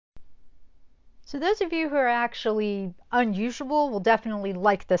So those of you who are actually unusual will definitely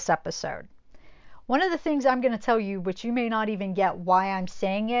like this episode. One of the things I'm going to tell you, which you may not even get why I'm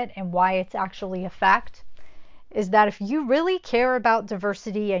saying it and why it's actually a fact, is that if you really care about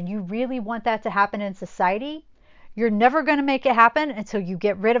diversity and you really want that to happen in society, you're never going to make it happen until you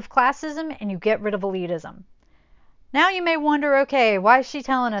get rid of classism and you get rid of elitism. Now you may wonder, okay, why is she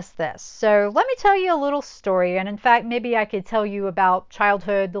telling us this? So let me tell you a little story, and in fact, maybe I could tell you about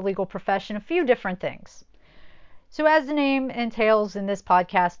childhood, the legal profession, a few different things. So as the name entails in this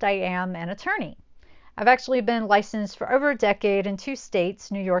podcast, I am an attorney. I've actually been licensed for over a decade in 2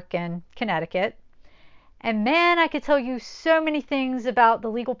 states, New York and Connecticut. And man, I could tell you so many things about the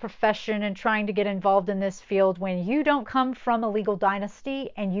legal profession and trying to get involved in this field when you don't come from a legal dynasty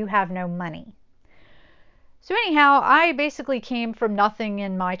and you have no money. So anyhow, I basically came from nothing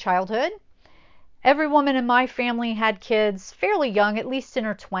in my childhood. Every woman in my family had kids fairly young, at least in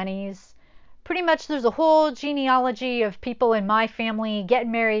her 20s. Pretty much there's a whole genealogy of people in my family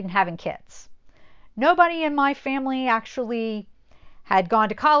getting married and having kids. Nobody in my family actually had gone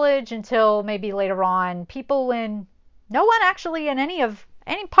to college until maybe later on. No one actually in any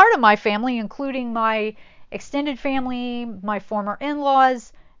part of my family, including my extended family, my former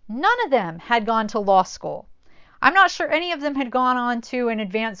in-laws, none of them had gone to law school. I'm not sure any of them had gone on to an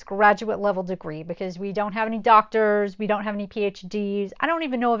advanced graduate level degree because we don't have any doctors, we don't have any PhDs. I don't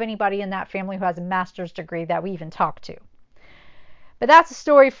even know of anybody in that family who has a master's degree that we even talk to. But that's a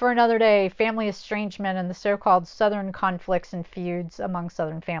story for another day, family estrangement and the so-called Southern conflicts and feuds among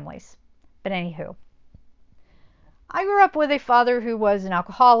Southern families. But anywho, I grew up with a father who was an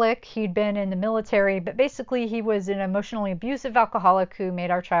alcoholic. He'd been in the military, but basically he was an emotionally abusive alcoholic who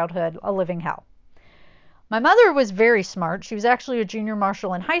made our childhood a living hell. My mother was very smart. She was actually a junior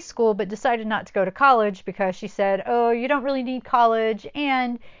marshal in high school, but decided not to go to college because she said, oh, you don't really need college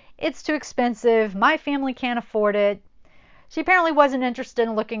and it's too expensive. My family can't afford it. She apparently wasn't interested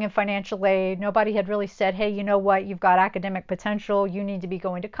in looking at financial aid. Nobody had really said, hey, you know what? You've got academic potential. You need to be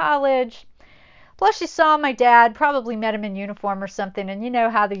going to college. Plus, she saw my dad, probably met him in uniform or something, and you know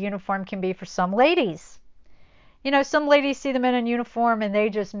how the uniform can be for some ladies. You know, some ladies see them in a uniform and they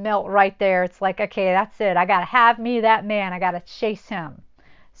just melt right there. It's like, okay, that's it. I got to have me that man. I got to chase him.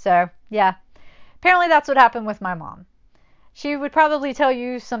 So, yeah, apparently that's what happened with my mom. She would probably tell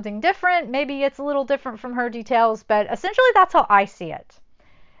you something different. Maybe it's a little different from her details, but essentially that's how I see it.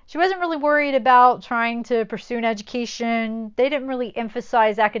 She wasn't really worried about trying to pursue an education. They didn't really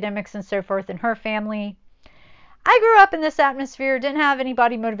emphasize academics and so forth in her family. I grew up in this atmosphere, didn't have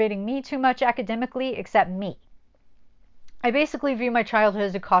anybody motivating me too much academically except me. I basically view my childhood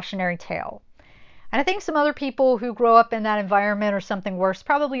as a cautionary tale. And I think some other people who grow up in that environment or something worse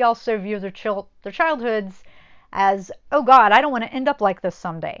probably also view their childhoods as, oh God, I don't want to end up like this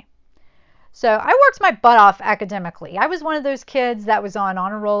someday. So I worked my butt off academically. I was one of those kids that was on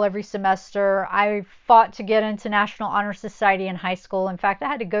honor roll every semester. I fought to get into National Honor Society in high school. In fact, I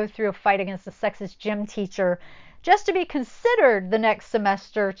had to go through a fight against a sexist gym teacher just to be considered the next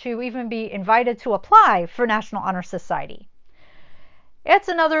semester to even be invited to apply for National Honor Society. It's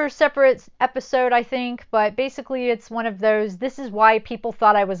another separate episode, I think, but basically it's one of those, this is why people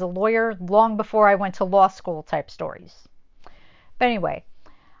thought I was a lawyer long before I went to law school type stories. But anyway,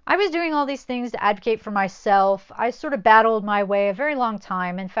 I was doing all these things to advocate for myself. I sort of battled my way a very long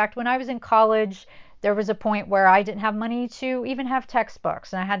time. In fact, when I was in college, there was a point where I didn't have money to even have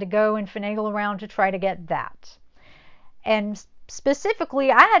textbooks, and I had to go and finagle around to try to get that. And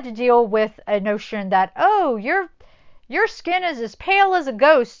specifically, I had to deal with a notion that, oh, your skin is as pale as a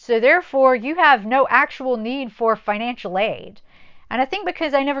ghost, so therefore you have no actual need for financial aid. And I think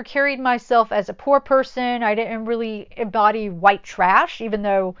because I never carried myself as a poor person, I didn't really embody white trash, even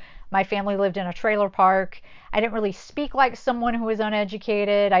though my family lived in a trailer park. I didn't really speak like someone who was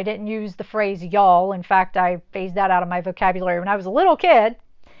uneducated. I didn't use the phrase y'all. In fact, I phased that out of my vocabulary when I was a little kid.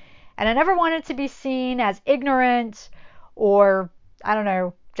 And I never wanted to be seen as ignorant or, I don't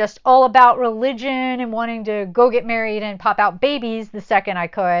know, just all about religion and wanting to go get married and pop out babies the second I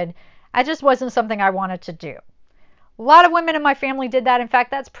could. That just wasn't something I wanted to do. A lot of women in my family did that. In fact,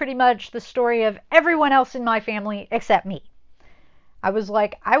 that's pretty much the story of everyone else in my family except me. I was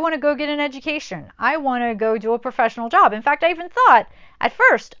like, I want to go get an education. I want to go do a professional job. In fact, I even thought at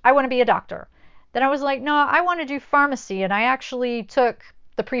first I want to be a doctor. Then I was like, no, I want to do pharmacy. And I actually took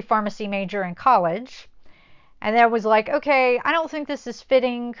the pre-pharmacy major in college. And then I was like, okay, I don't think this is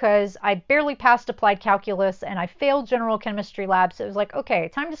fitting because I barely passed applied calculus and I failed general chemistry lab. So it was like, okay,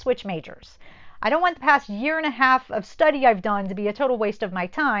 time to switch majors. I don't want the past year and a half of study I've done to be a total waste of my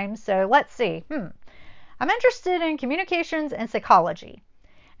time. So let's see. I'm interested in communications and psychology.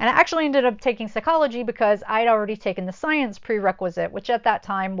 And I actually ended up taking psychology because I'd already taken the science prerequisite, which at that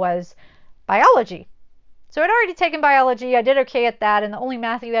time was biology. So I'd already taken biology. I did okay at that. And the only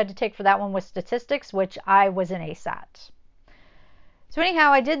math you had to take for that one was statistics, which I was an ace at. So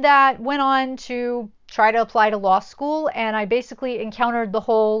anyhow, I did that, went on to try to apply to law school, and I basically encountered the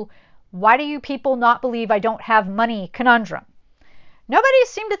whole, why do you people not believe I don't have money conundrum. Nobody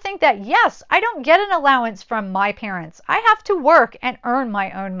seemed to think that, yes, I don't get an allowance from my parents. I have to work and earn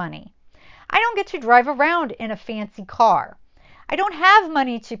my own money. I don't get to drive around in a fancy car. I don't have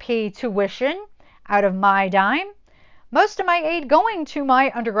money to pay tuition out of my dime. Most of my aid going to my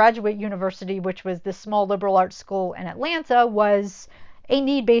undergraduate university, which was this small liberal arts school in Atlanta, was a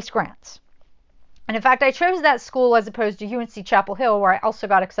need-based grant. And in fact, I chose that school as opposed to UNC Chapel Hill, where I also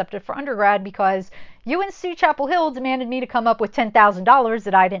got accepted for undergrad, because UNC Chapel Hill demanded me to come up with $10,000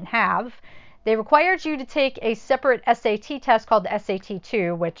 that I didn't have. They required you to take a separate SAT test called the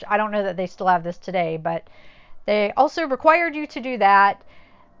SAT-2, which I don't know that they still have this today, but they also required you to do that.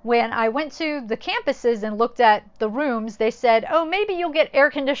 When I went to the campuses and looked at the rooms, they said, oh, maybe you'll get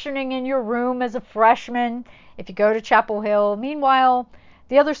air conditioning in your room as a freshman if you go to Chapel Hill. Meanwhile,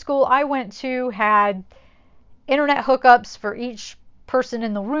 the other school I went to had internet hookups for each person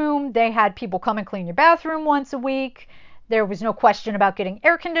in the room. They had people come and clean your bathroom once a week. There was no question about getting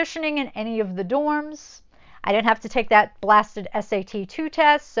air conditioning in any of the dorms. I didn't have to take that blasted SAT-2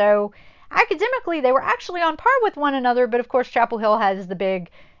 test, so academically they were actually on par with one another, but of course Chapel Hill has the big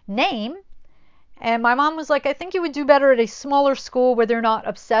name. And my mom was like, I think you would do better at a smaller school where they're not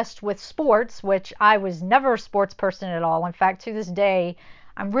obsessed with sports, which I was never a sports person at all. In fact, to this day,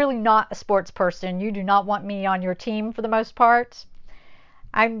 I'm really not a sports person. You do not want me on your team for the most part.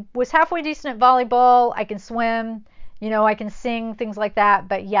 I was halfway decent at volleyball. I can swim, I can sing, things like that.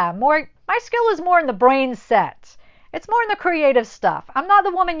 But yeah, my skill is more in the brain set. It's more in the creative stuff. I'm not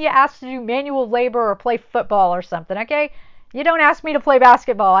the woman you ask to do manual labor or play football or something, okay? You don't ask me to play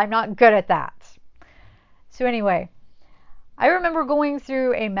basketball. I'm not good at that. So anyway, I remember going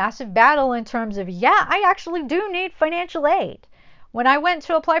through a massive battle in terms of, I actually do need financial aid. When I went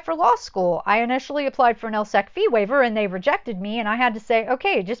to apply for law school, I initially applied for an LSAC fee waiver and they rejected me, and I had to say,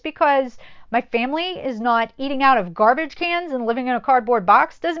 okay, just because my family is not eating out of garbage cans and living in a cardboard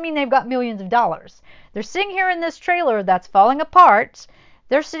box doesn't mean they've got millions of dollars. They're sitting here in this trailer that's falling apart.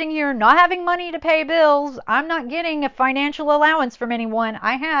 They're sitting here not having money to pay bills. I'm not getting a financial allowance from anyone.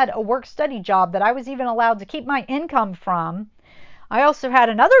 I had a work-study job that I was even allowed to keep my income from. I also had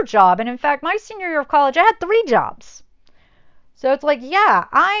another job, and in fact, my senior year of college, I had 3 jobs. So it's like,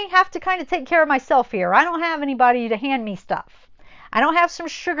 I have to kind of take care of myself here. I don't have anybody to hand me stuff. I don't have some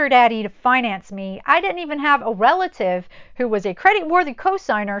sugar daddy to finance me. I didn't even have a relative who was a credit-worthy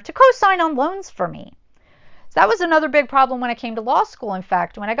cosigner to cosign on loans for me. So that was another big problem when I came to law school. In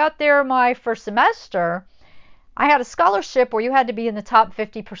fact, when I got there my first semester, I had a scholarship where you had to be in the top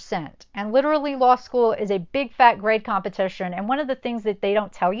 50%. And literally, law school is a big fat grade competition. And one of the things that they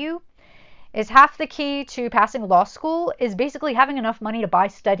don't tell you is half the key to passing law school is basically having enough money to buy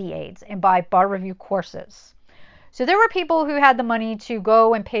study aids and buy bar review courses. So there were people who had the money to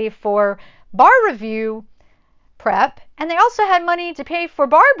go and pay for bar review prep, and they also had money to pay for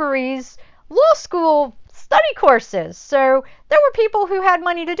Barbari's law school study courses. So there were people who had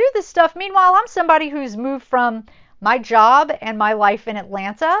money to do this stuff. Meanwhile, I'm somebody who's moved from my job and my life in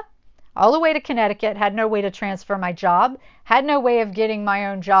Atlanta all the way to Connecticut, had no way to transfer my job, had no way of getting my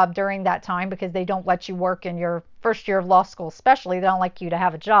own job during that time because they don't let you work in your first year of law school especially. They don't like you to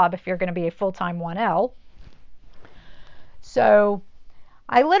have a job if you're going to be a full-time 1L. So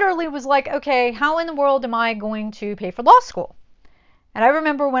I literally was like, okay, how in the world am I going to pay for law school? And I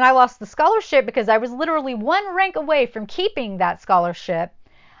remember when I lost the scholarship, because I was literally 1 rank away from keeping that scholarship,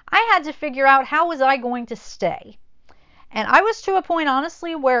 I had to figure out how was I going to stay. And I was to a point,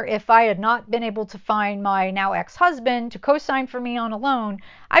 honestly, where if I had not been able to find my now ex-husband to co-sign for me on a loan,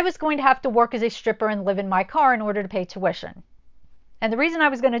 I was going to have to work as a stripper and live in my car in order to pay tuition. And the reason I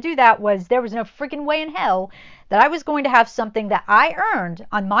was going to do that was there was no freaking way in hell that I was going to have something that I earned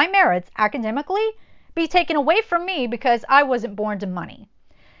on my merits academically be taken away from me because I wasn't born to money.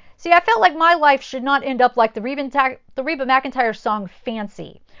 See, I felt like my life should not end up like the Reba McEntire song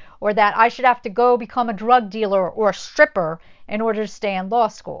Fancy, or that I should have to go become a drug dealer or a stripper in order to stay in law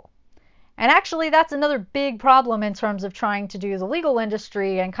school. And actually, that's another big problem in terms of trying to do the legal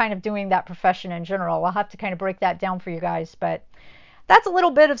industry and kind of doing that profession in general. I'll have to kind of break that down for you guys, but that's a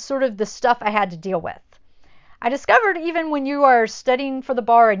little bit of sort of the stuff I had to deal with. I discovered even when you are studying for the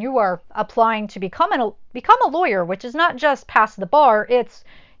bar and you are applying to become a lawyer, which is not just pass the bar, it's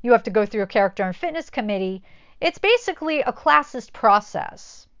you have to go through a character and fitness committee. It's basically a classist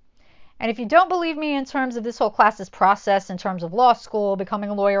process. And if you don't believe me in terms of this whole classist process, in terms of law school, becoming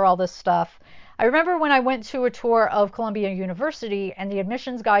a lawyer, all this stuff, I remember when I went to a tour of Columbia University and the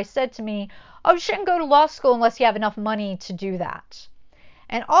admissions guy said to me, oh, you shouldn't go to law school unless you have enough money to do that.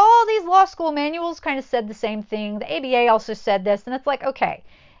 And all these law school manuals kind of said the same thing. The ABA also said this. And it's like, okay,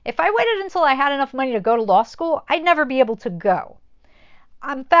 if I waited until I had enough money to go to law school, I'd never be able to go.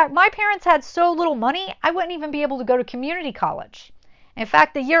 In fact, my parents had so little money, I wouldn't even be able to go to community college. In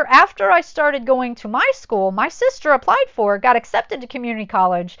fact, the year after I started going to my school, my sister applied for, got accepted to community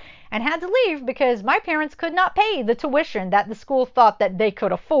college, and had to leave because my parents could not pay the tuition that the school thought that they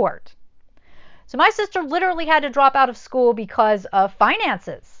could afford. So my sister literally had to drop out of school because of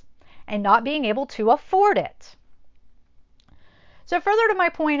finances and not being able to afford it. So further to my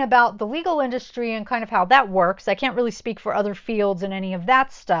point about the legal industry and kind of how that works, I can't really speak for other fields and any of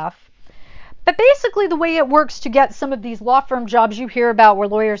that stuff. But basically the way it works to get some of these law firm jobs you hear about where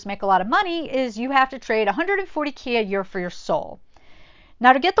lawyers make a lot of money is you have to trade $140K a year for your soul.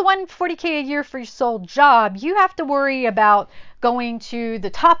 Now, to get the $140K a year for your sole job, you have to worry about going to the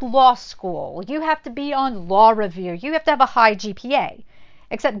top law school. You have to be on law review. You have to have a high GPA.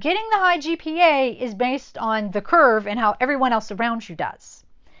 Except getting the high GPA is based on the curve and how everyone else around you does.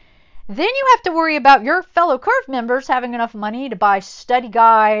 Then you have to worry about your fellow curve members having enough money to buy study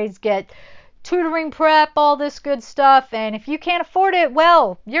guides, get tutoring prep, all this good stuff. And if you can't afford it,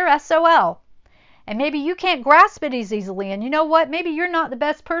 well, you're SOL. And maybe you can't grasp it as easily. And you know what? Maybe you're not the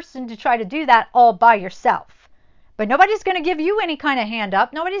best person to try to do that all by yourself. But nobody's going to give you any kind of hand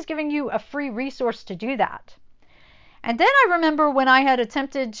up. Nobody's giving you a free resource to do that. And then I remember when I had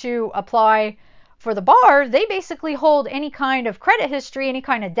attempted to apply for the bar, they basically hold any kind of credit history, any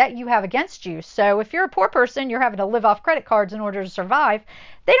kind of debt you have against you. So if you're a poor person, you're having to live off credit cards in order to survive.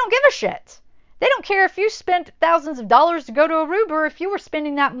 They don't give a shit. They don't care if you spent thousands of dollars to go to Aruba or if you were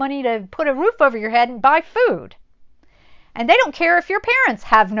spending that money to put a roof over your head and buy food. And they don't care if your parents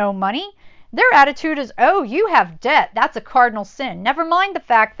have no money. Their attitude is, oh, you have debt. That's a cardinal sin. Never mind the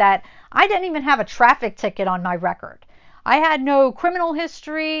fact that I didn't even have a traffic ticket on my record. I had no criminal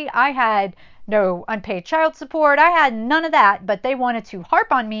history. I had no unpaid child support. I had none of that, but they wanted to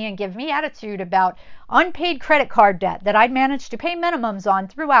harp on me and give me attitude about unpaid credit card debt that I'd managed to pay minimums on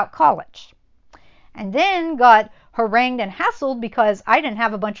throughout college. And then got harangued and hassled because I didn't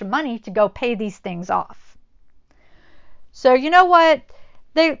have a bunch of money to go pay these things off. So you know what?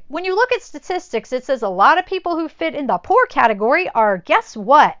 When you look at statistics, it says a lot of people who fit in the poor category are, guess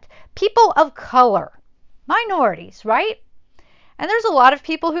what? People of color. Minorities, right? And there's a lot of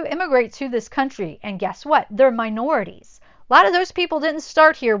people who immigrate to this country, and guess what? They're minorities. A lot of those people didn't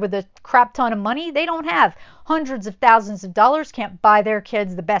start here with a crap ton of money. They don't have hundreds of thousands of dollars, can't buy their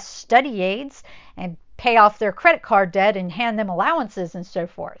kids the best study aids and pay off their credit card debt and hand them allowances and so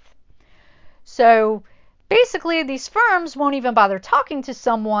forth. So basically, these firms won't even bother talking to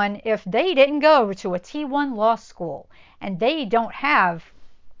someone if they didn't go to a T1 law school and they don't have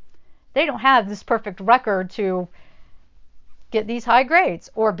this perfect record to get these high grades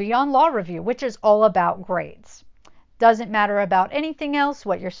or be on law review, which is all about grades. Doesn't matter about anything else,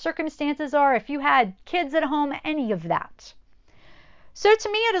 what your circumstances are, if you had kids at home, any of that. So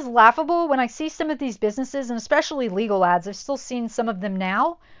to me, it is laughable when I see some of these businesses, and especially legal ads, I've still seen some of them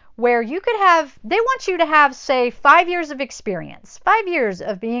now, where you could have, they want you to have, say, 5 years of experience, 5 years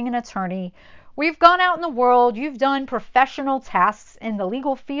of being an attorney. We've gone out in the world, you've done professional tasks in the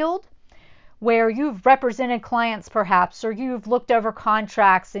legal field, where you've represented clients perhaps, or you've looked over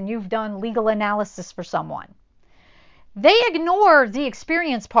contracts and you've done legal analysis for someone. They ignore the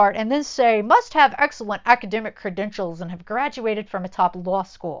experience part and then say, must have excellent academic credentials and have graduated from a top law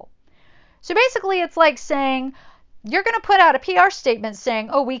school. So basically it's like saying, you're going to put out a PR statement saying,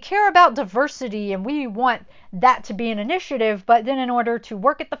 oh, we care about diversity and we want that to be an initiative, but then in order to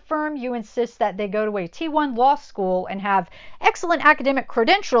work at the firm, you insist that they go to a T1 law school and have excellent academic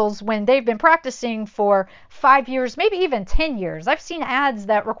credentials when they've been practicing for 5 years, maybe even 10 years. I've seen ads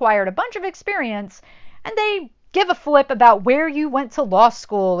that required a bunch of experience and they give a flip about where you went to law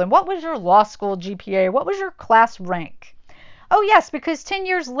school and what was your law school GPA, what was your class rank. Oh yes, because 10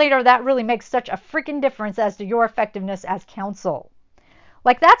 years later that really makes such a freaking difference as to your effectiveness as counsel.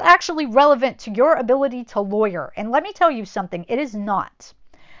 Like that's actually relevant to your ability to lawyer. And let me tell you something, it is not.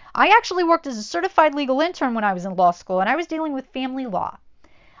 I actually worked as a certified legal intern when I was in law school and I was dealing with family law.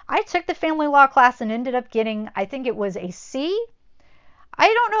 I took the family law class and ended up getting, I think it was a C. I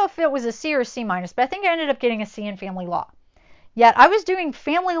don't know if it was a C or a C minus, but I think I ended up getting a C in family law. Yet I was doing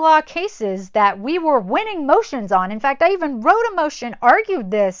family law cases that we were winning motions on. In fact, I even wrote a motion,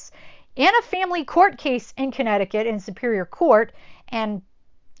 argued this in a family court case in Connecticut in Superior Court, and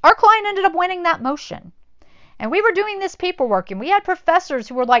Our client ended up winning that motion. And we were doing this paperwork, and we had professors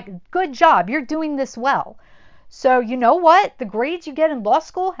who were like, good job, you're doing this well. So you know what? The grades you get in law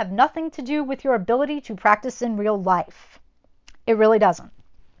school have nothing to do with your ability to practice in real life. It really doesn't.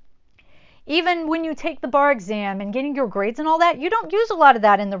 Even when you take the bar exam and getting your grades and all that, you don't use a lot of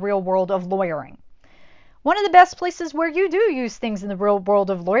that in the real world of lawyering. One of the best places where you do use things in the real world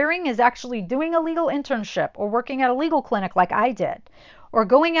of lawyering is actually doing a legal internship or working at a legal clinic like I did, or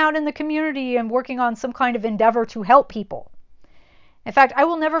going out in the community and working on some kind of endeavor to help people. In fact, I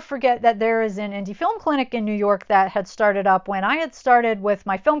will never forget that there is an indie film clinic in New York that had started up when I had started with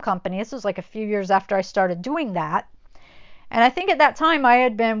my film company. This was like a few years after I started doing that. And I think at that time I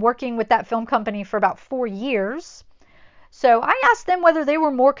had been working with that film company for about 4 years. So I asked them whether they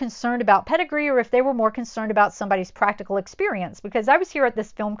were more concerned about pedigree or if they were more concerned about somebody's practical experience, because I was here at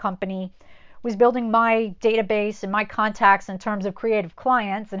this film company, was building my database and my contacts in terms of creative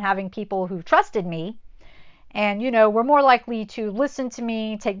clients and having people who trusted me and, were more likely to listen to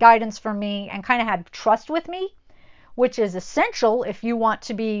me, take guidance from me, and kind of had trust with me, which is essential if you want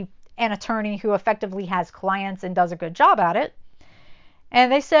to be an attorney who effectively has clients and does a good job at it.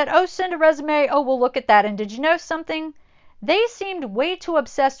 And they said, oh, send a resume. Oh, we'll look at that. And did you know something? They seemed way too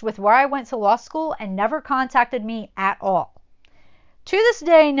obsessed with where I went to law school and never contacted me at all. To this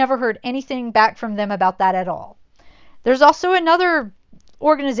day, never heard anything back from them about that at all. There's also another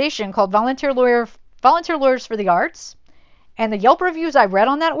organization called Volunteer Lawyers for the Arts, and the Yelp reviews I read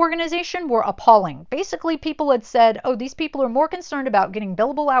on that organization were appalling. Basically, people had said, oh, these people are more concerned about getting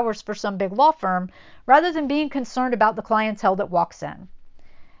billable hours for some big law firm rather than being concerned about the clientele that walks in.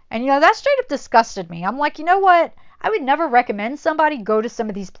 And, that straight up disgusted me. I'm like, you know what? I would never recommend somebody go to some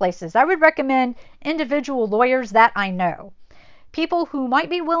of these places. I would recommend individual lawyers that I know. People who might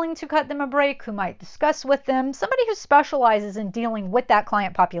be willing to cut them a break, who might discuss with them, somebody who specializes in dealing with that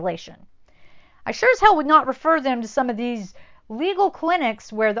client population. I sure as hell would not refer them to some of these legal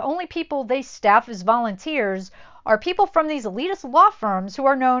clinics where the only people they staff as volunteers are people from these elitist law firms who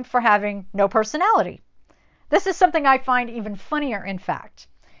are known for having no personality. This is something I find even funnier, in fact,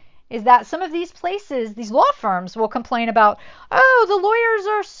 is that some of these places, these law firms, will complain about, oh, the lawyers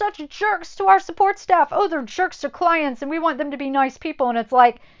are such jerks to our support staff. Oh, they're jerks to clients, and we want them to be nice people. And it's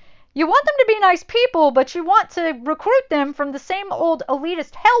like, you want them to be nice people, but you want to recruit them from the same old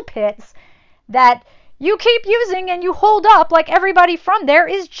elitist hell pits that you keep using and you hold up like everybody from there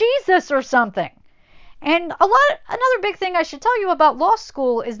is Jesus or something. And another big thing I should tell you about law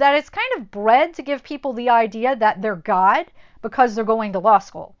school is that it's kind of bred to give people the idea that they're God because they're going to law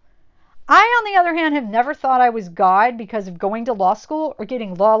school. I, on the other hand, have never thought I was God because of going to law school or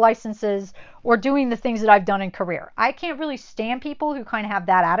getting law licenses or doing the things that I've done in career. I can't really stand people who kind of have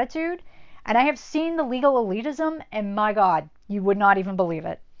that attitude. And I have seen the legal elitism, and my God, you would not even believe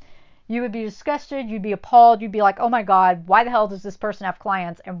it. You would be disgusted, you'd be appalled, you'd be like, oh my God, why the hell does this person have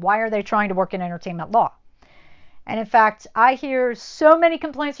clients, and why are they trying to work in entertainment law? And in fact, I hear so many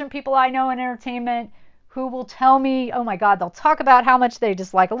complaints from people I know in entertainment who will tell me, oh my God, they'll talk about how much they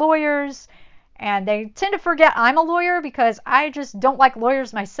dislike lawyers, and they tend to forget I'm a lawyer because I just don't like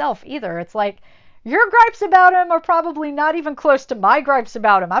lawyers myself either. It's like, your gripes about them are probably not even close to my gripes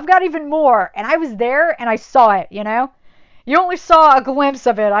about them. I've got even more, and I was there and I saw it, You only saw a glimpse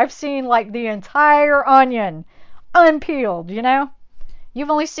of it. I've seen like the entire onion unpeeled,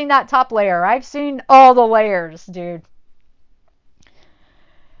 You've only seen that top layer. I've seen all the layers, dude.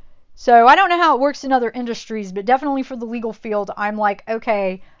 So I don't know how it works in other industries, but definitely for the legal field, I'm like,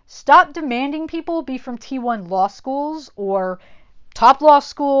 okay, stop demanding people be from T1 law schools or top law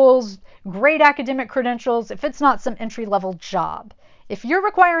schools, great academic credentials, if it's not some entry-level job. If you're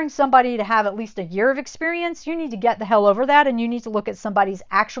requiring somebody to have at least a year of experience, you need to get the hell over that, and you need to look at somebody's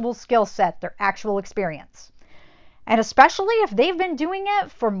actual skill set, their actual experience. And especially if they've been doing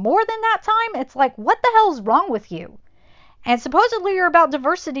it for more than that time, it's like, what the hell is wrong with you? And supposedly you're about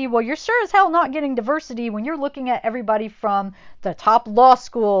diversity. Well, you're sure as hell not getting diversity when you're looking at everybody from the top law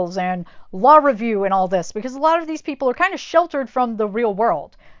schools and law review and all this, because a lot of these people are kind of sheltered from the real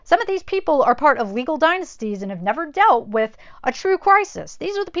world. Some of these people are part of legal dynasties and have never dealt with a true crisis.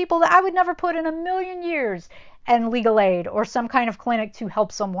 These are the people that I would never put in a million years in legal aid or some kind of clinic to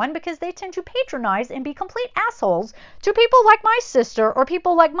help someone, because they tend to patronize and be complete assholes to people like my sister or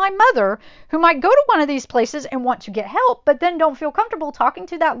people like my mother who might go to one of these places and want to get help, but then don't feel comfortable talking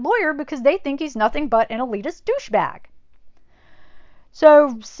to that lawyer because they think he's nothing but an elitist douchebag.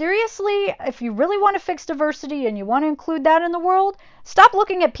 So seriously, if you really want to fix diversity and you want to include that in the world, stop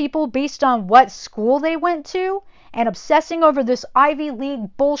looking at people based on what school they went to and obsessing over this Ivy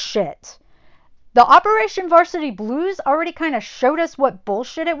League bullshit. The Operation Varsity Blues already kind of showed us what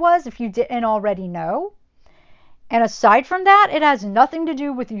bullshit it was if you didn't already know. And aside from that, it has nothing to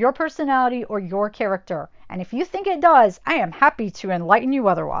do with your personality or your character. And if you think it does, I am happy to enlighten you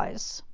otherwise.